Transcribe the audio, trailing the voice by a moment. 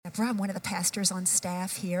Deborah. I'm one of the pastors on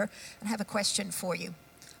staff here, and I have a question for you.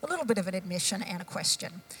 A little bit of an admission and a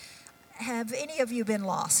question. Have any of you been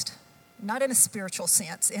lost? Not in a spiritual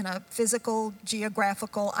sense, in a physical,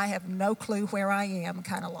 geographical, I have no clue where I am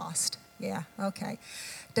kind of lost. Yeah, okay.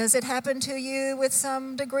 Does it happen to you with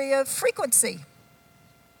some degree of frequency?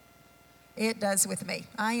 It does with me.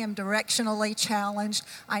 I am directionally challenged.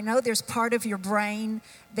 I know there's part of your brain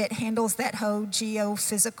that handles that whole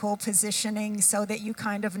geophysical positioning so that you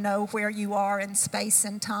kind of know where you are in space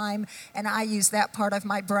and time, and I use that part of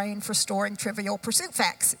my brain for storing Trivial Pursuit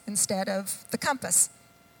facts instead of the compass.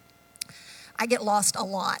 I get lost a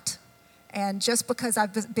lot, and just because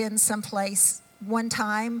I've been someplace one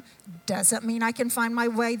time doesn't mean I can find my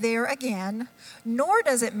way there again, nor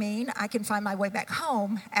does it mean I can find my way back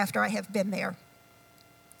home after I have been there.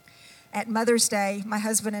 At Mother's Day, my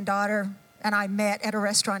husband and daughter and I met at a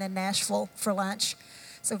restaurant in Nashville for lunch.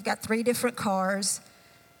 So we've got 3 different cars.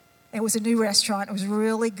 It was a new restaurant. It was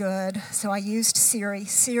really good. So I used Siri.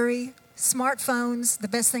 Siri, smartphones, the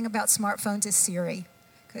best thing about smartphones is Siri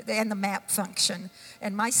and the map function.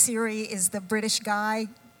 And my Siri is the British guy.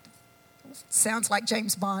 Sounds like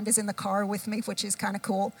James Bond is in the car with me, which is kind of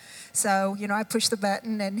cool. So, I push the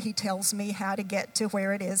button and he tells me how to get to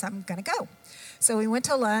where it is I'm going to go. So we went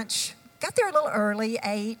to lunch, got there a little early,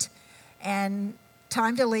 8, and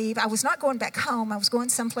time to leave. I was not going back home. I was going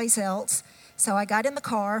someplace else. So I got in the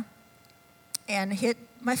car and hit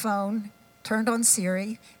my phone, turned on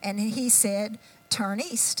Siri, and he said, "Turn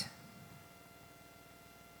east."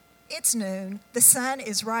 It's noon. The sun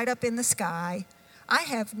is right up in the sky. I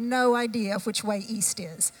have no idea which way east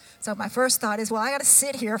is. So my first thought is, well, I got to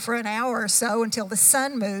sit here for an hour or so until the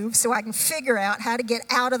sun moves so I can figure out how to get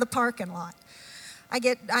out of the parking lot. I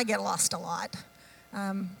get lost a lot.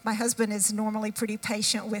 My husband is normally pretty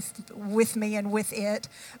patient with me and with it,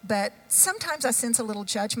 but sometimes I sense a little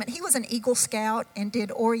judgment. He was an Eagle Scout and did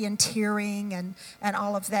orienteering and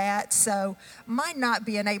all of that, so my not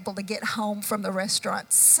being able to get home from the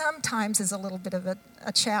restaurant sometimes is a little bit of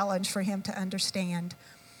a challenge for him to understand.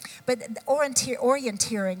 But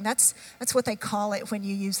orienteering, that's what they call it when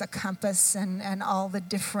you use a compass and all the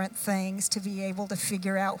different things to be able to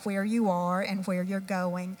figure out where you are and where you're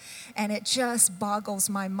going. And it just boggles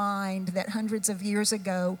my mind that hundreds of years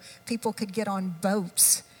ago, people could get on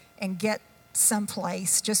boats and get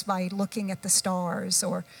someplace just by looking at the stars,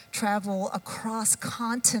 or travel across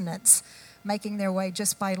continents making their way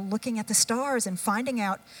just by looking at the stars and finding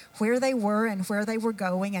out where they were and where they were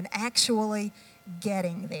going and actually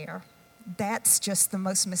getting there. That's just the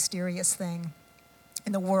most mysterious thing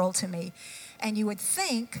in the world to me. And you would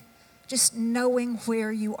think just knowing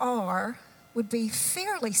where you are would be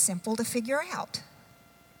fairly simple to figure out.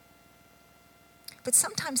 But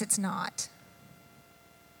sometimes it's not.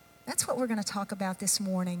 That's what we're going to talk about this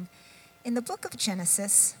morning. In the book of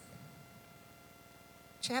Genesis,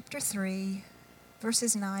 chapter 3,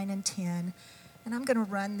 verses 9 and 10, and I'm going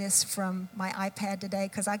to run this from my iPad today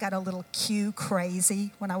because I got a little Q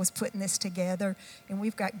crazy when I was putting this together. And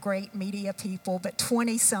we've got great media people, but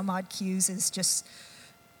 20 some odd Qs is just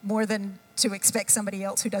more than to expect somebody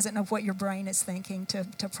else who doesn't know what your brain is thinking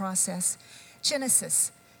to process.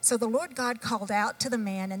 Genesis. So the Lord God called out to the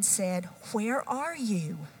man and said, "Where are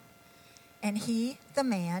you?" And he, the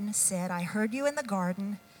man, said, "I heard you in the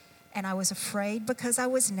garden, and I was afraid because I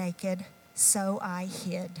was naked, so I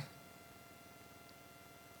hid."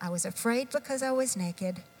 I was afraid because I was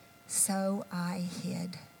naked, so I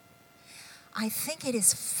hid. I think it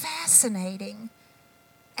is fascinating,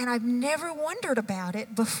 and I've never wondered about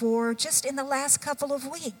it before just in the last couple of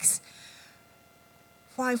weeks.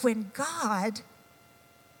 Why, when God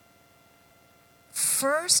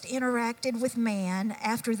first interacted with man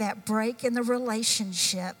after that break in the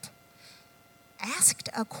relationship, asked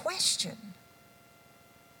a question.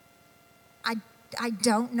 I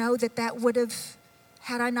don't know that would have,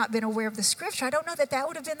 had I not been aware of the scripture, I don't know that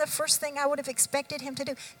would have been the first thing I would have expected him to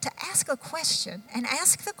do, to ask a question, and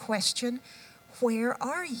ask the question, where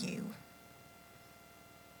are you?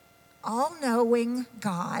 All-knowing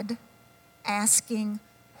God asking,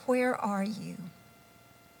 where are you?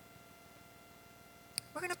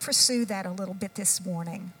 We're going to pursue that a little bit this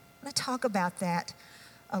morning. I'm going to talk about that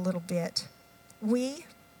a little bit. We,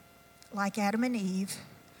 like Adam and Eve,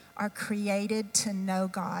 are created to know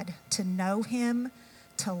God, to know him,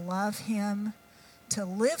 to love him, to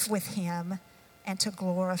live with him, and to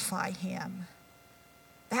glorify him.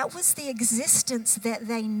 That was the existence that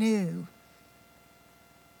they knew.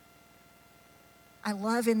 I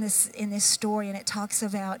love in this story, and it talks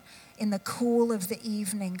about in the cool of the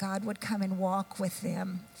evening, God would come and walk with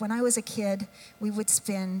them. When I was a kid, we would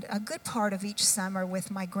spend a good part of each summer with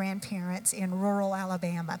my grandparents in rural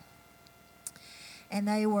Alabama. And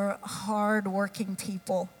they were hard-working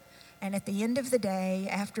people. And at the end of the day,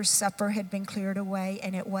 after supper had been cleared away,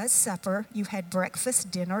 and it was supper, you had breakfast,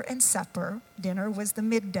 dinner, and supper. Dinner was the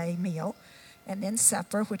midday meal, and then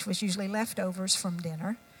supper, which was usually leftovers from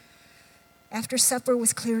dinner. After supper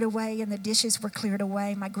was cleared away and the dishes were cleared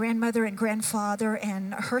away, my grandmother and grandfather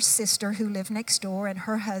and her sister who lived next door and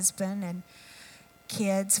her husband and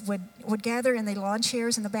kids would gather in the lawn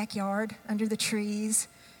chairs in the backyard under the trees,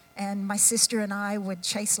 and my sister and I would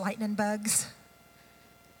chase lightning bugs.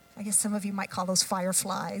 I guess some of you might call those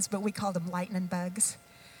fireflies, but we call them lightning bugs.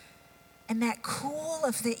 And that cool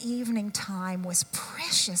of the evening time was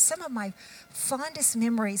precious. Some of my fondest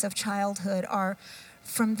memories of childhood are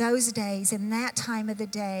from those days, in that time of the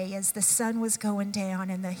day, as the sun was going down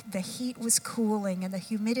and the heat was cooling and the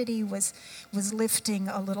humidity was lifting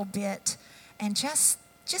a little bit, and just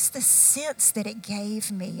the sense that it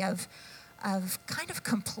gave me of kind of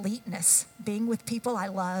completeness, being with people I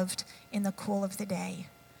loved in the cool of the day.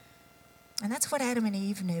 And that's what Adam and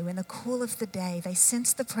Eve knew. In the cool of the day, they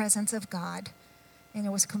sensed the presence of God, and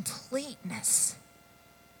there was completeness.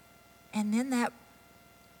 And then that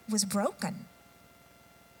was broken.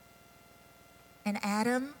 And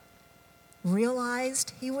Adam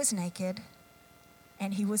realized he was naked,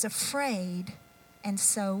 and he was afraid, and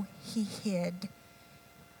so he hid.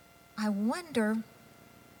 I wonder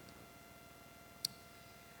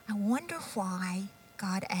why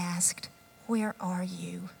God asked, "Where are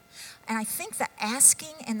you?" And I think the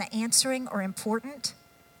asking and the answering are important.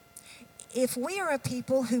 If we are a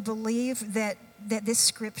people who believe that this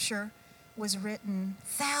scripture was written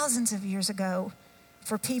thousands of years ago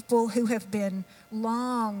for people who have been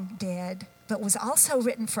long dead, but was also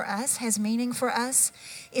written for us, has meaning for us,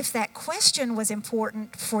 if that question was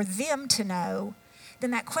important for them to know, then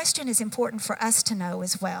that question is important for us to know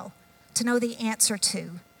as well, to know the answer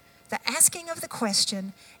to. The asking of the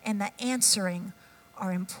question and the answering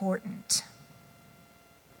are important.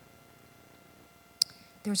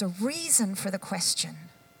 There's a reason for the question.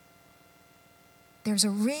 There's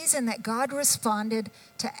a reason that God responded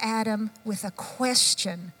to Adam with a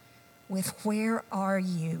question, with "Where are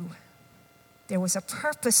you?" There was a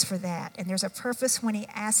purpose for that, and there's a purpose when he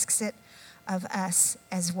asks it of us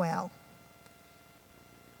as well.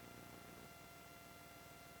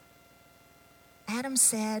 Adam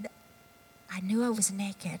said, "I knew I was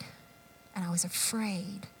naked, and I was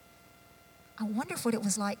afraid." I wonder what it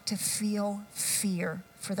was like to feel fear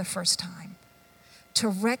for the first time. To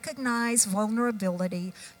recognize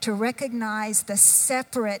vulnerability, to recognize the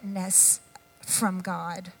separateness from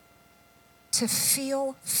God, to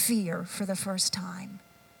feel fear for the first time.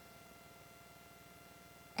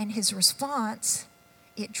 And his response,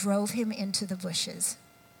 it drove him into the bushes.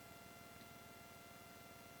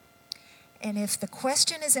 And if the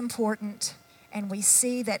question is important and we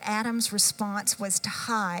see that Adam's response was to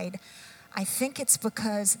hide, I think it's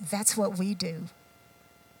because that's what we do.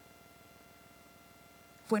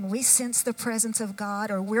 When we sense the presence of God,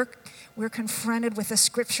 or we're confronted with a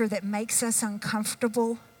scripture that makes us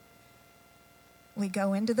uncomfortable, we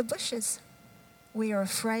go into the bushes. We are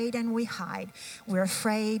afraid and we hide. We're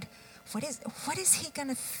afraid, what is he going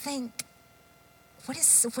to think? What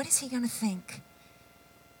is he going to think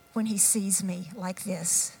when he sees me like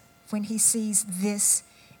this? When he sees this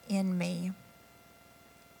in me?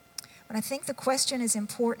 But I think the question is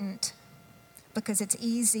important because it's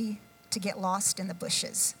easy to get lost in the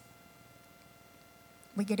bushes.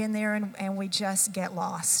 We get in there and we just get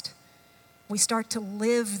lost. We start to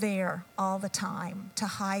live there all the time, to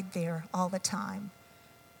hide there all the time.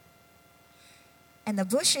 And the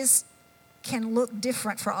bushes can look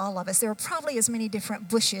different for all of us. There are probably as many different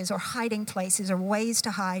bushes or hiding places or ways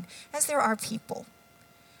to hide as there are people.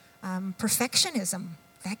 Perfectionism,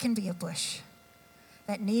 that can be a bush.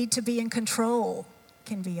 That need to be in control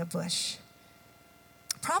can be a bush.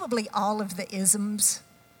 Probably all of the isms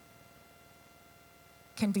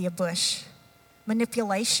can be a bush.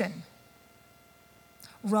 Manipulation,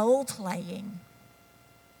 role-playing,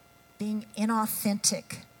 being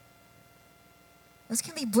inauthentic. Those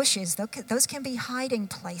can be bushes. Those can be hiding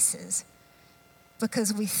places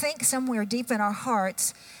because we think somewhere deep in our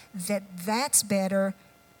hearts that that's better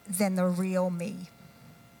than the real me.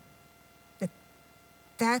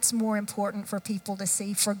 That's more important for people to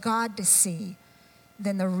see, for God to see,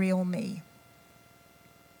 than the real me.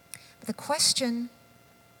 But the question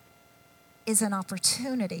is an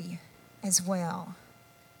opportunity as well.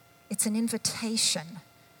 It's an invitation.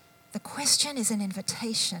 The question is an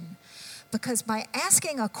invitation, because by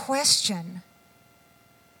asking a question,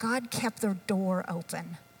 God kept the door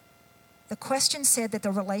open. The question said that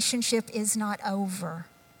the relationship is not over.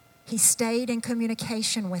 He stayed in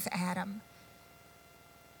communication with Adam.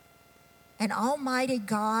 And Almighty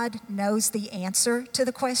God knows the answer to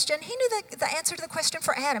the question. He knew the answer to the question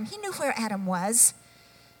for Adam. He knew where Adam was.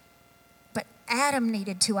 But Adam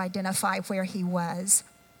needed to identify where he was.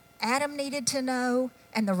 Adam needed to know,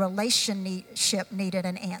 and the relationship needed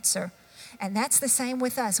an answer. And that's the same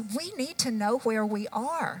with us. We need to know where we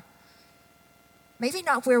are. Maybe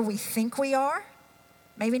not where we think we are,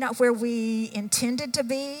 maybe not where we intended to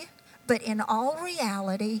be, but in all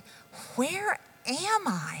reality, where am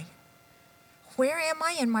I? Where am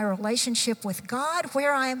I in my relationship with God?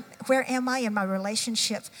 Where am I in my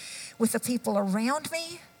relationship with the people around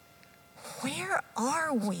me? Where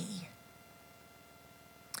are we?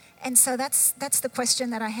 And so that's the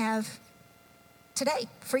question that I have today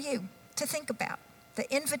for you to think about.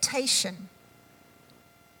 The invitation.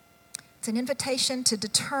 It's an invitation to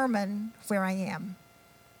determine where I am.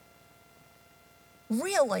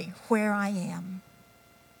 Really where I am.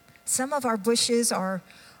 Some of our bushes are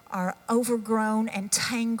overgrown and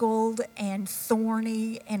tangled and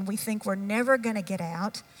thorny, and we think we're never going to get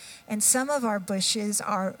out. And some of our bushes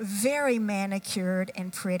are very manicured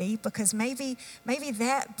and pretty, because maybe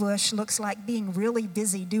that bush looks like being really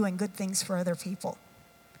busy doing good things for other people.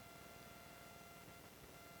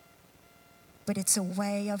 But it's a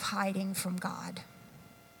way of hiding from God.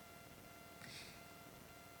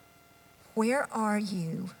 Where are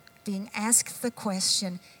you? Being asked the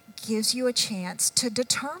question gives you a chance to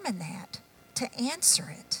determine that, to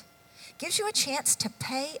answer it. Gives you a chance to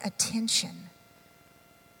pay attention.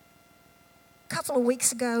 A couple of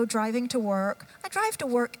weeks ago, driving to work, I drive to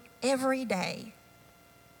work every day.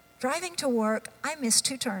 Driving to work, I missed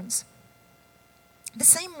 2 turns. The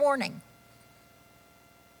same morning.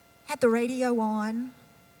 Had the radio on,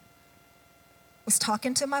 was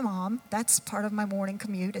talking to my mom. That's part of my morning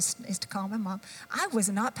commute is to call my mom. I was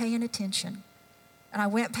not paying attention. And I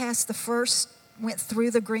went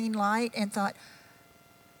through the green light and thought,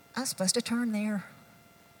 I was supposed to turn there.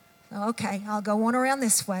 Okay, I'll go on around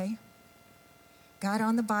this way. Got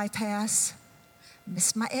on the bypass,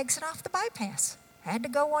 missed my exit off the bypass. Had to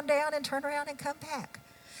go on down and turn around and come back.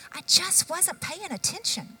 I just wasn't paying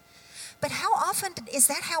attention. But how often is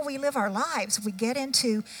that how we live our lives? We get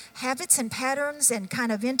into habits and patterns and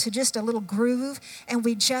kind of into just a little groove, and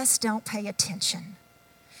we just don't pay attention.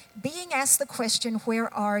 Being asked the question,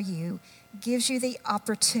 where are you, gives you the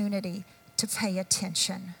opportunity to pay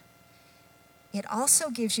attention. It also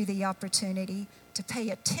gives you the opportunity to pay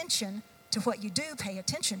attention to what you do pay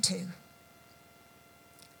attention to.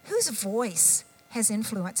 Whose voice has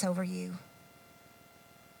influence over you?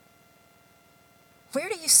 Where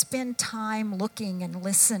do you spend time looking and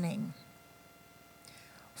listening?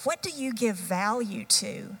 What do you give value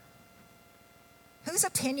to? Whose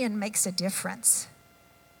opinion makes a difference?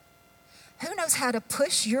 Who knows how to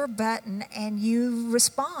push your button and you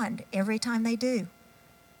respond every time they do?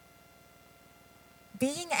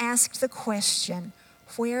 Being asked the question,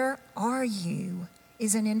 where are you,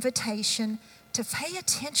 is an invitation to pay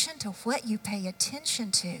attention to what you pay attention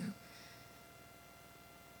to.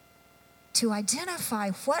 To identify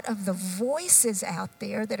what of the voices out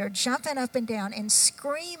there that are jumping up and down and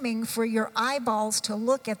screaming for your eyeballs to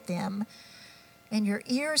look at them and your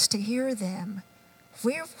ears to hear them.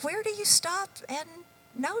 Where do you stop and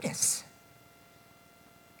notice?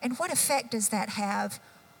 And what effect does that have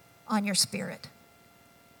on your spirit,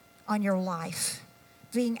 on your life?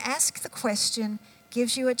 Being asked the question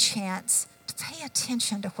gives you a chance to pay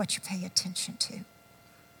attention to what you pay attention to.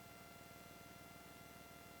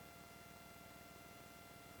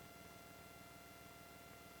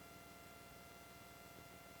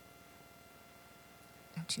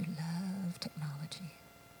 Don't you love technology?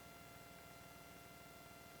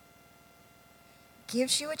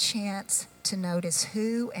 Gives you a chance to notice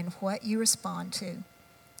who and what you respond to.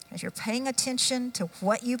 As you're paying attention to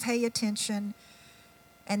what you pay attention,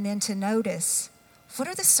 and then to notice what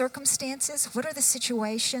are the circumstances, what are the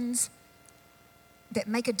situations that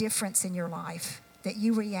make a difference in your life, that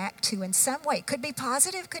you react to in some way. Could be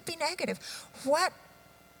positive, could be negative. What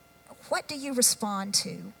do you respond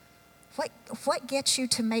to? What gets you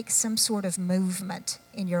to make some sort of movement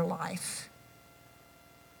in your life?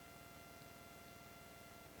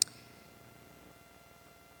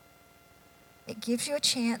 It gives you a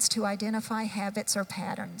chance to identify habits or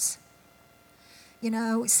patterns. You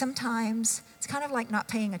know, sometimes it's kind of like not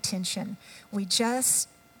paying attention. We just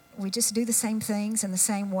we just do the same things in the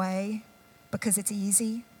same way because it's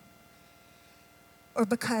easy, or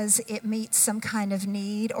because it meets some kind of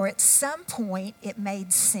need, or at some point it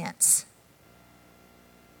made sense.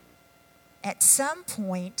 At some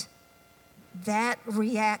point, that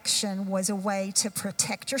reaction was a way to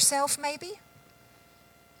protect yourself, maybe,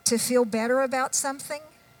 to feel better about something.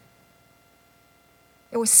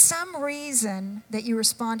 There was some reason that you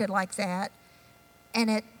responded like that,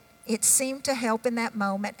 and it seemed to help in that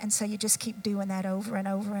moment, and so you just keep doing that over and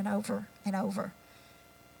over and over and over.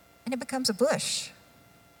 And it becomes a bush.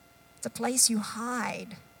 It's a place you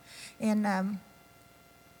hide. In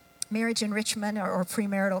marriage enrichment or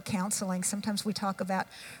premarital counseling, sometimes we talk about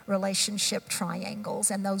relationship triangles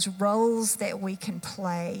and those roles that we can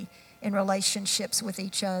play in relationships with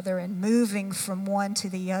each other and moving from one to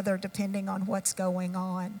the other depending on what's going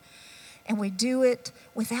on. And we do it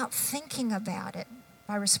without thinking about it,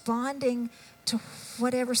 by responding to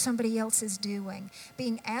whatever somebody else is doing.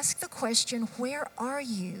 Being asked the question, where are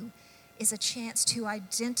you, is a chance to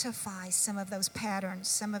identify some of those patterns,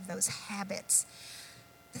 some of those habits.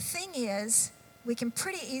 The thing is, we can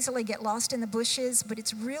pretty easily get lost in the bushes, but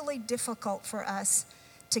it's really difficult for us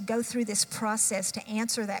to go through this process to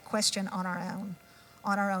answer that question on our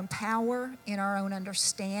own power, in our own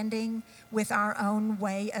understanding, with our own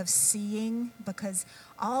way of seeing, because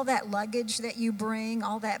all that luggage that you bring,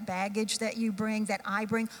 all that baggage that you bring, that I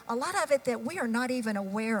bring, a lot of it that we are not even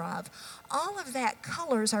aware of, all of that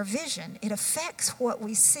colors our vision. It affects what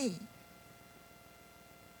we see.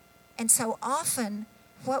 And so often,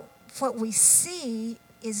 what we see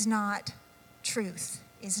is not truth,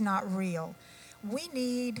 is not real. We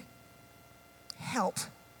need help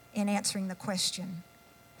in answering the question,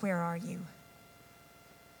 where are you?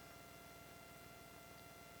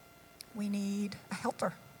 We need a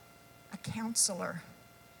helper, a counselor,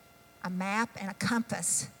 a map and a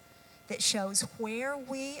compass that shows where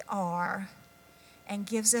we are and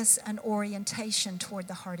gives us an orientation toward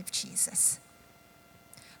the heart of Jesus.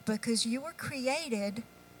 Because you were created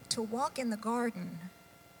to walk in the garden,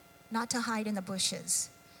 not to hide in the bushes.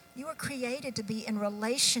 You were created to be in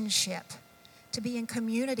relationship, to be in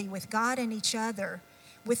community with God and each other,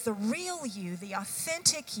 with the real you, the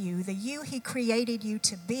authentic you, the you He created you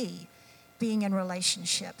to be, being in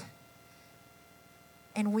relationship.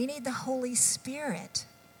 And we need the Holy Spirit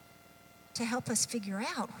to help us figure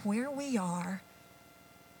out where we are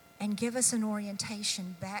and give us an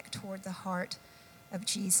orientation back toward the heart of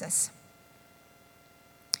Jesus.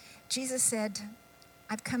 Jesus said,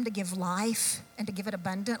 I've come to give life and to give it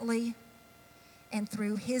abundantly. And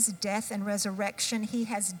through His death and resurrection, He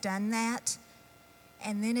has done that.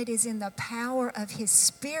 And then it is in the power of His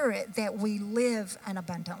Spirit that we live an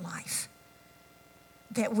abundant life.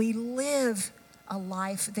 That we live a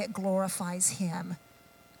life that glorifies Him.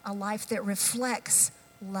 A life that reflects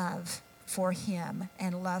love for Him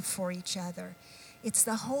and love for each other. It's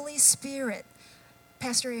the Holy Spirit.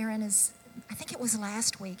 Pastor Aaron I think it was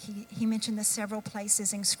last week, he mentioned this several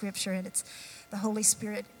places in Scripture, and it's the Holy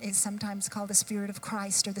Spirit is sometimes called the Spirit of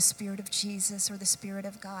Christ or the Spirit of Jesus or the Spirit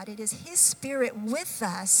of God. It is His Spirit with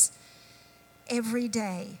us every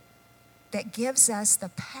day that gives us the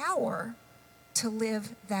power to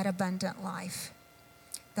live that abundant life.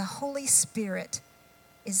 The Holy Spirit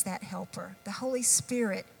is that helper. The Holy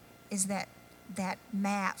Spirit is that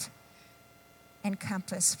map and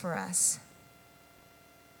compass for us.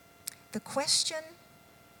 The question,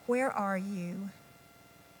 where are you,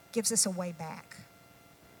 gives us a way back.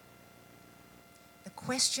 The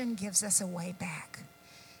question gives us a way back.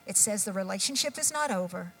 It says the relationship is not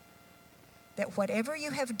over, that whatever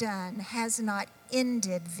you have done has not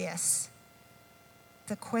ended this.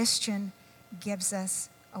 The question gives us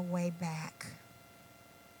a way back.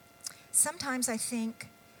 Sometimes I think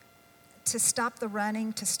to stop the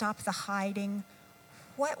running, to stop the hiding,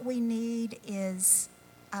 what we need is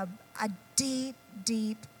a deep,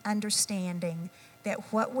 deep understanding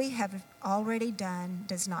that what we have already done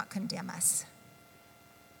does not condemn us.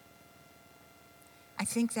 I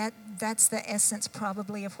think that's the essence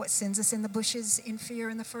probably of what sends us in the bushes in fear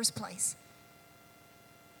in the first place,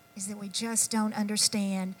 is that we just don't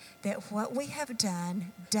understand that what we have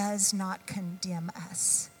done does not condemn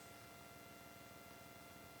us.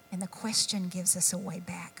 And the question gives us a way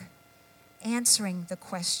back. Answering the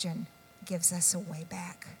question gives us a way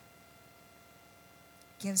back.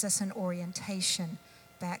 Gives us an orientation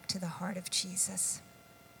back to the heart of Jesus.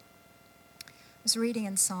 I was reading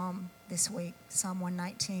in Psalm this week, Psalm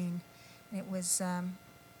 119, and it was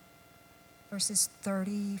verses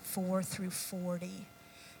 34 through 40.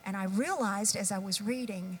 And I realized as I was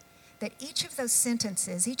reading that each of those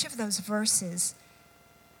sentences, each of those verses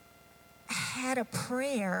had a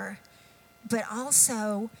prayer, but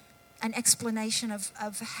also an explanation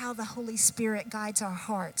of how the Holy Spirit guides our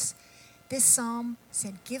hearts. This psalm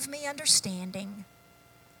said, give me understanding,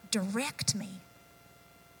 direct me,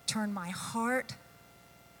 turn my heart,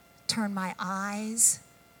 turn my eyes,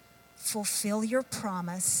 fulfill your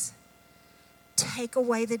promise, take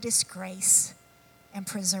away the disgrace, and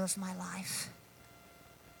preserve my life.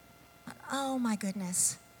 Oh my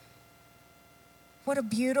goodness. What a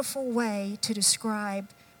beautiful way to describe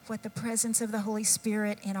what the presence of the Holy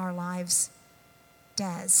Spirit in our lives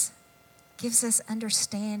does. Gives us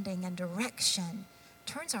understanding and direction,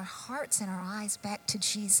 turns our hearts and our eyes back to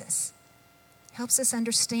Jesus, helps us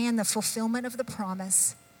understand the fulfillment of the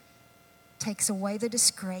promise, takes away the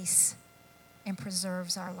disgrace, and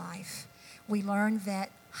preserves our life. We learn that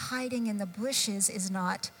hiding in the bushes is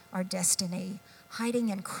not our destiny. Hiding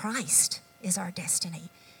in Christ is our destiny.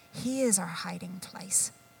 He is our hiding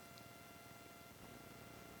place.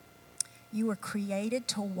 You were created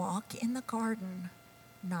to walk in the garden,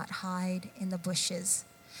 not hide in the bushes.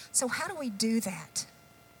 So how do we do that?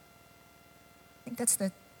 I think that's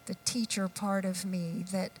the teacher part of me,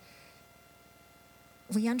 that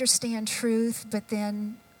we understand truth, but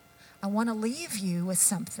then I want to leave you with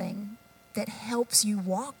something that helps you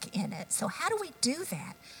walk in it. So how do we do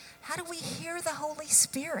that? How do we hear the Holy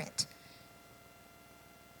Spirit?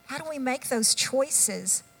 How do we make those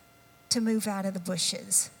choices to move out of the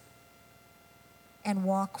bushes and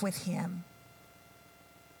walk with Him?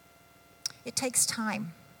 It takes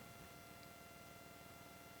time.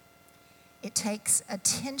 It takes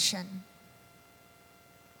attention.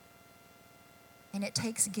 And it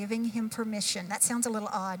takes giving Him permission. That sounds a little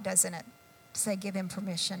odd, doesn't it? To say give Him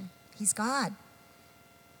permission. He's God.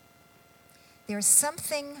 There's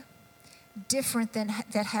something different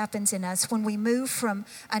that happens in us when we move from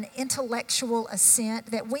an intellectual assent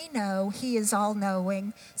that we know He is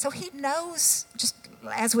all-knowing. So He knows, just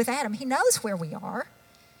as with Adam, He knows where we are.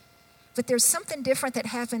 But there's something different that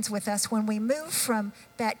happens with us when we move from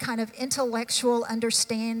that kind of intellectual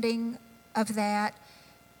understanding of that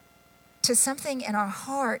to something in our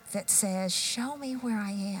heart that says, show me where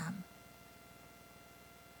I am.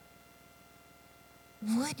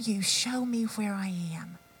 Would you show me where I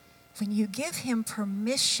am? When you give Him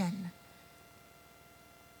permission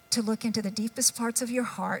to look into the deepest parts of your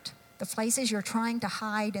heart, the places you're trying to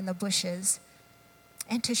hide in the bushes,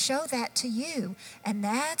 and to show that to you. And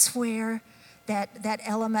that's where that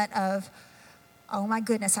element of, oh my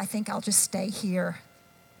goodness, I think I'll just stay here.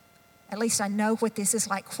 At least I know what this is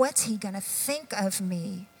like. What's He going to think of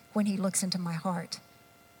me when He looks into my heart?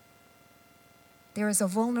 There is a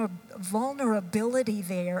vulnerability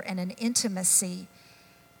there and an intimacy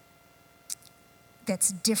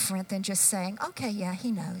that's different than just saying, okay, yeah,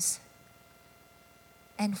 He knows.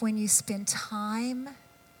 And when you spend time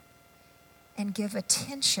and give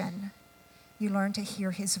attention, you learn to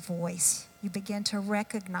hear His voice. You begin to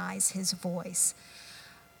recognize His voice.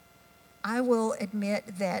 I will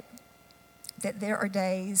admit that there are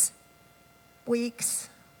days, weeks,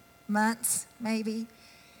 months maybe,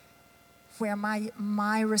 where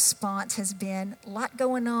my response has been, a lot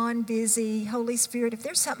going on, busy, Holy Spirit, if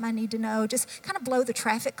there's something I need to know, just kind of blow the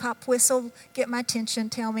traffic cop whistle, get my attention,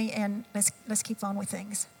 tell me, and let's keep on with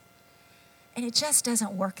things. And it just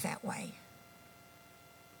doesn't work that way.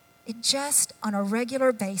 It just, on a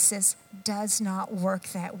regular basis, does not work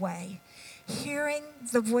that way. Hearing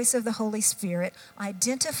the voice of the Holy Spirit,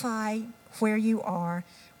 identify where you are,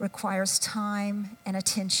 requires time and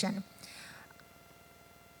attention.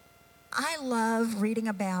 I love reading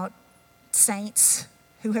about saints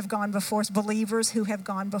who have gone before us, believers who have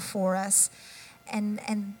gone before us,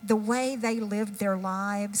 and the way they lived their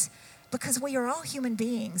lives, because we are all human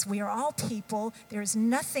beings. We are all people. There's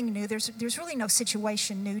nothing new. There's really no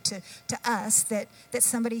situation new to us that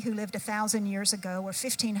somebody who lived 1,000 years ago or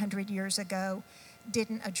 1,500 years ago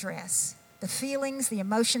didn't address. The feelings, the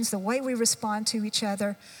emotions, the way we respond to each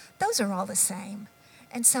other, those are all the same.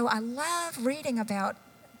 And so I love reading about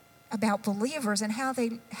believers and how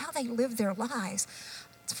they live their lives.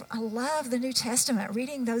 I love the New Testament,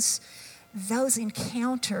 reading those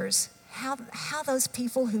encounters, how those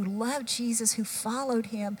people who loved Jesus, who followed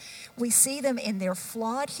Him, we see them in their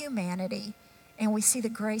flawed humanity, and we see the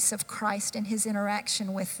grace of Christ in His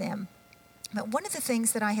interaction with them. But one of the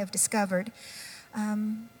things that I have discovered,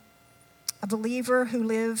 a believer who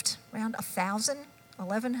lived around 1,000,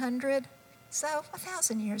 1,100, so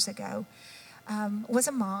 1,000 years ago, was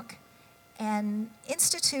a monk and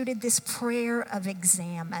instituted this prayer of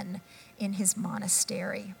examine in his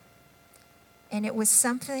monastery. And it was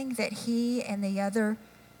something that he and the other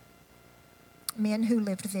men who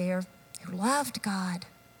lived there who loved God,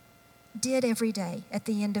 did every day at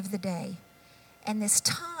the end of the day. And this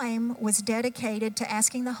time was dedicated to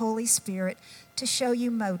asking the Holy Spirit to show you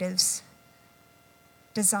motives,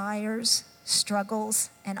 desires, struggles,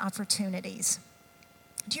 and opportunities.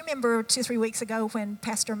 Do you remember 2-3 weeks ago when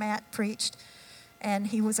Pastor Matt preached and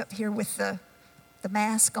he was up here with the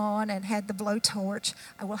mask on and had the blowtorch?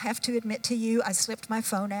 I will have to admit to you, I slipped my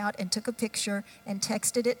phone out and took a picture and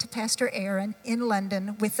texted it to Pastor Aaron in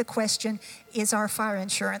London with the question, is our fire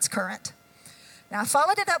insurance current? Now, I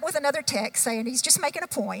followed it up with another text saying he's just making a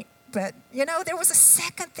point, but, there was a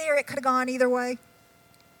second there. It could have gone either way.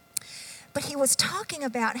 But he was talking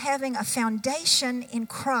about having a foundation in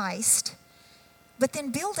Christ, but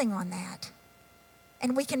then building on that.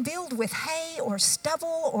 And we can build with hay or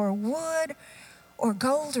stubble or wood or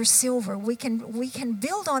gold or silver. We can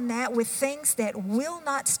build on that with things that will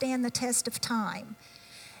not stand the test of time.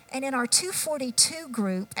 And in our 242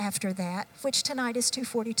 group after that, which tonight is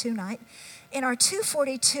 242 night, in our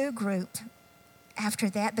 242 group after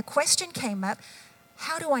that, the question came up,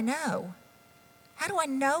 how do I know? How do I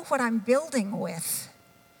know what I'm building with?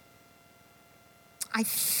 I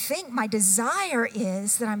think my desire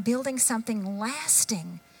is that I'm building something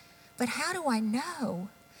lasting, but how do I know?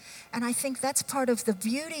 And I think that's part of the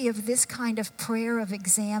beauty of this kind of prayer of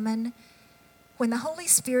examine. When the Holy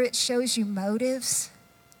Spirit shows you motives,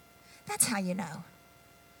 that's how you know.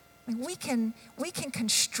 I mean, we can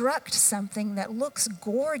construct something that looks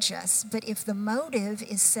gorgeous, but if the motive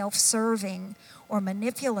is self-serving or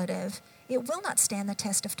manipulative, it will not stand the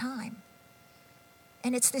test of time.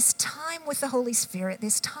 And it's this time with the Holy Spirit,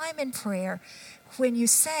 this time in prayer, when you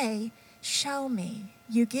say, show me.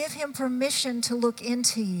 You give him permission to look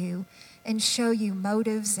into you and show you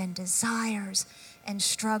motives and desires and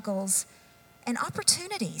struggles and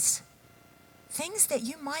opportunities, things that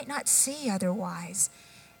you might not see otherwise.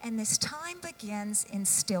 And this time begins in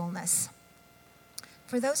stillness.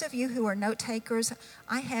 For those of you who are note takers,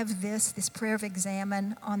 I have this prayer of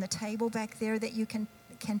examine on the table back there that you can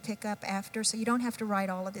pick up after, so you don't have to write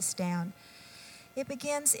all of this down. It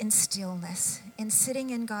begins in stillness, in sitting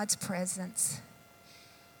in God's presence.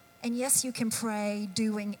 And yes, you can pray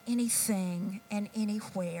doing anything and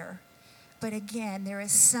anywhere. But again, there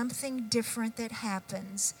is something different that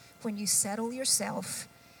happens when you settle yourself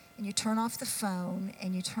and you turn off the phone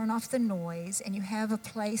and you turn off the noise and you have a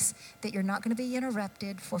place that you're not going to be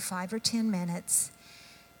interrupted for 5 or 10 minutes,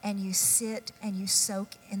 and you sit and you soak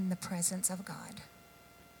in the presence of God.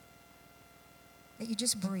 That you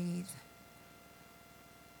just breathe.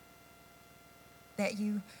 That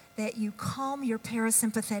you calm your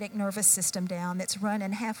parasympathetic nervous system down that's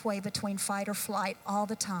running halfway between fight or flight all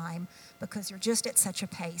the time because you're just at such a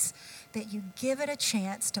pace. That you give it a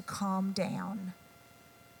chance to calm down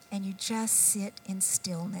and you just sit in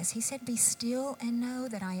stillness. He said, be still and know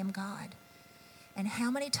that I am God. And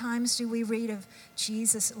how many times do we read of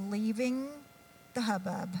Jesus leaving the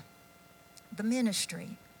hubbub, the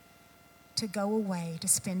ministry, to go away to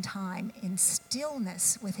spend time in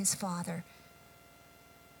stillness with his Father?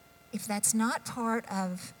 If that's not part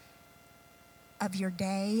of your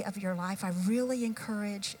day, of your life, I really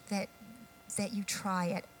encourage that you try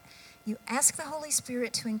it. You ask the Holy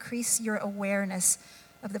Spirit to increase your awareness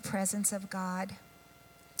of the presence of God.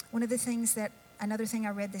 Another thing I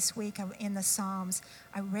read this week in the Psalms,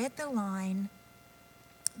 I read the line,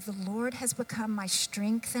 the Lord has become my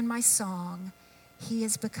strength and my song. He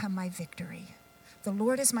has become my victory. The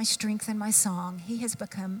Lord is my strength and my song. He has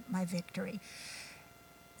become my victory.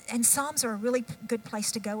 And Psalms are a really good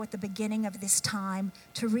place to go at the beginning of this time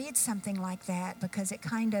to read something like that, because it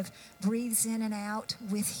kind of breathes in and out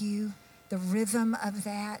with you, the rhythm of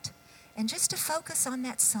that. And just to focus on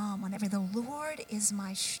that psalm, whenever the Lord is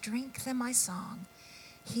my strength and my song,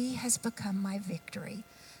 he has become my victory,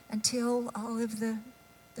 until all of the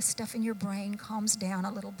stuff in your brain calms down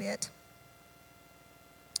a little bit.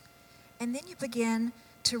 And then you begin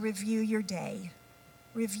to review your day.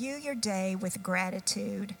 Review your day with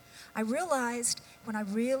gratitude. I realized when I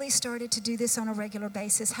really started to do this on a regular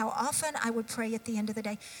basis how often I would pray at the end of the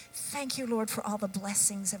day, thank you, Lord, for all the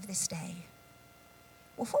blessings of this day.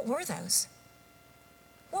 Well, what were those?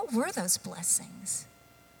 What were those blessings?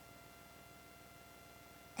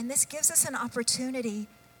 And this gives us an opportunity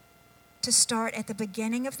to start at the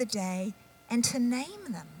beginning of the day and to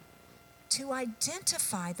name them, to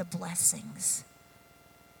identify the blessings,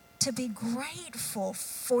 to be grateful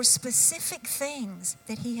for specific things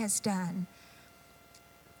that he has done.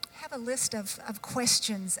 I have a list of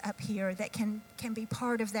questions up here that can be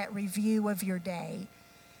part of that review of your day.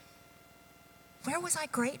 Where was I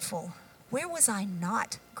grateful? Where was I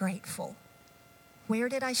not grateful? Where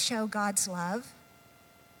did I show God's love?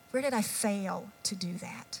 Where did I fail to do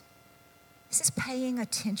that? This is paying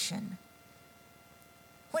attention.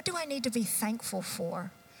 What do I need to be thankful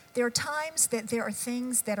for? There are times that there are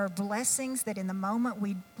things that are blessings that in the moment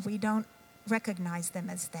we don't recognize them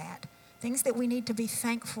as that. Things that we need to be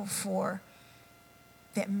thankful for,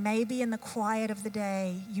 that maybe in the quiet of the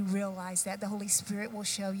day you realize that. The Holy Spirit will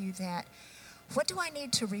show you that. What do I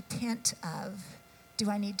need to repent of? Do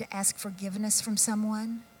I need to ask forgiveness from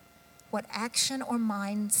someone? What action or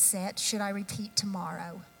mindset should I repeat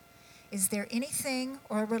tomorrow? Is there anything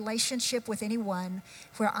or a relationship with anyone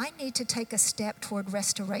where I need to take a step toward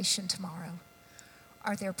restoration tomorrow?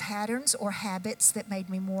 Are there patterns or habits that made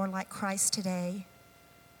me more like Christ today?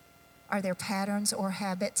 Are there patterns or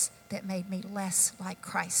habits that made me less like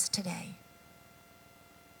Christ today?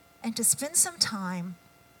 And to spend some time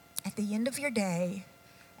at the end of your day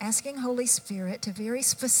asking Holy Spirit to very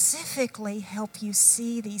specifically help you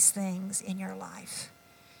see these things in your life.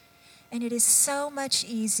 And it is so much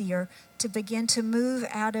easier to begin to move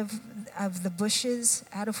out of the bushes,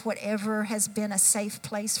 out of whatever has been a safe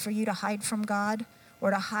place for you to hide from God, or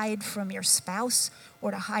to hide from your spouse, or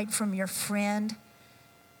to hide from your friend,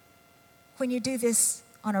 when you do this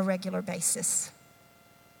on a regular basis.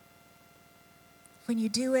 When you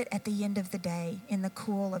do it at the end of the day, in the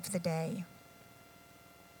cool of the day.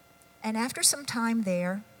 And after some time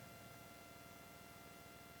there,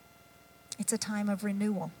 it's a time of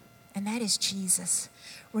renewal. And that is Jesus.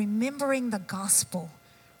 Remembering the gospel,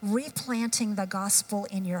 replanting the gospel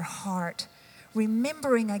in your heart,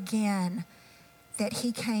 remembering again that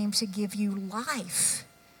he came to give you life,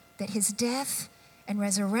 that his death and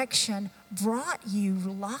resurrection brought you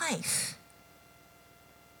life.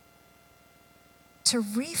 To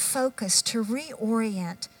refocus, to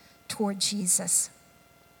reorient toward Jesus.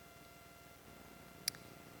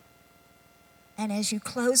 And as you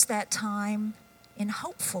close that time in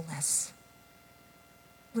hopefulness,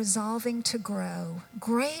 resolving to grow,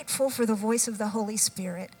 grateful for the voice of the Holy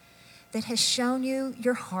Spirit that has shown you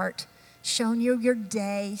your heart, shown you your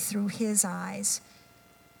day through his eyes,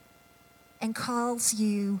 and calls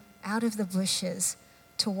you out of the bushes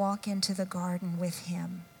to walk into the garden with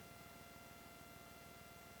him.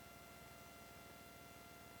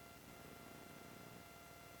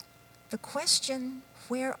 The question,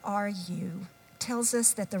 where are you, tells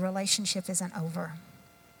us that the relationship isn't over.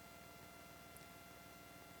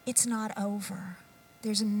 It's not over.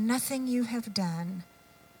 There's nothing you have done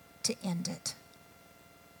to end it.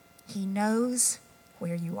 He knows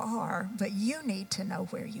where you are, but you need to know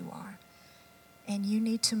where you are. And you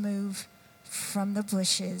need to move from the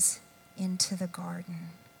bushes into the garden.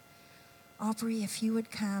 Aubrey, if you would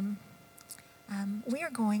come, we are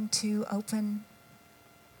going to open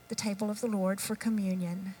the table of the Lord for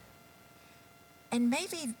communion. And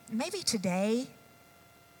maybe today,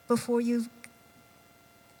 before you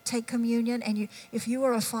take communion, and if you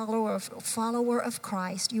are a follower of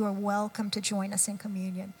Christ, you are welcome to join us in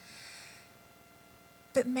communion.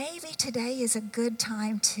 But maybe today is a good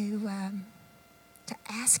time to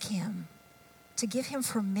ask him, to give him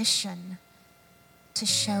permission to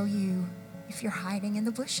show you if you're hiding in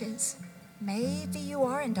the bushes. Maybe you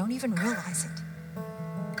are and don't even realize it.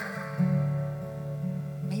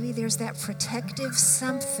 Maybe there's that protective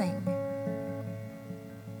something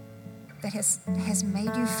that has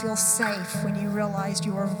made you feel safe when you realized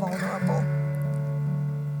you were vulnerable.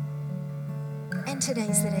 And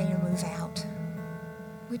today's the day to move out.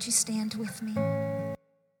 Would you stand with me?